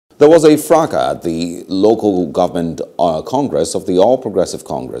There was a fracas at the local government Congress of the All Progressive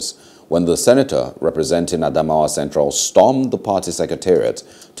Congress when the senator representing Adamawa Central stormed the party secretariat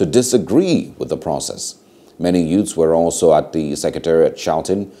to disagree with the process. Many youths were also at the secretariat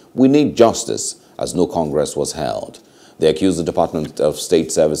shouting, "We need justice," as no Congress was held. They accused the Department of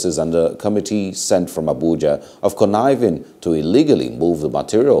State Services and the committee sent from Abuja of conniving to illegally move the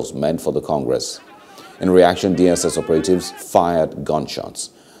materials meant for the Congress. In reaction, DSS operatives fired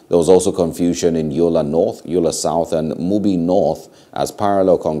gunshots. There was also confusion in Yola North, Yola South and Mubi North as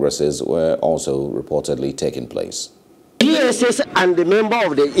parallel congresses were also reportedly taking place. DSS and the member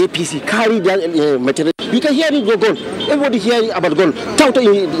of the APC carried their material. You can hear it go gun. Everybody hear about gun. Tout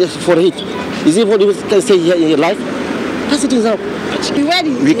for it. Is it what you can say here in your life? That's it is out.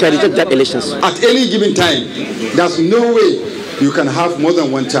 We can reject that elections. At any given time, there's no way you can have more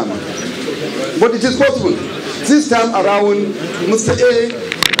than one chairman. But it is possible. This time around, Mr.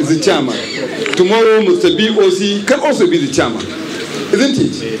 A is the chairman. Tomorrow, Mr. BOC can also be the chairman. Isn't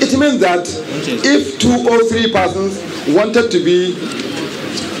it? It means that if 2 or 3 persons wanted to be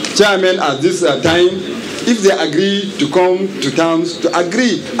chairman at this time, if they agree to come to terms, to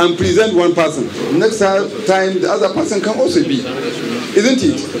agree and present one person, next time the other person can also be. Isn't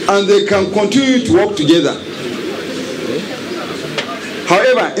it? And they can continue to work together.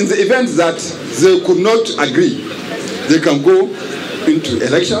 However, in the event that they could not agree, they can go into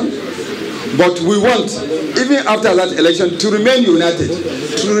election. But we want, even after that election, to remain united,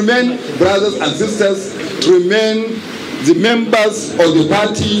 to remain brothers and sisters, to remain the members of the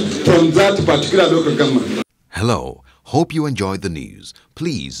party from that particular local government. Hello, hope you enjoyed the news.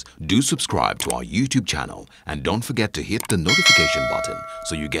 Please do subscribe to our YouTube channel and don't forget to hit the notification button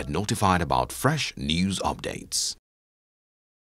so you get notified about fresh news updates.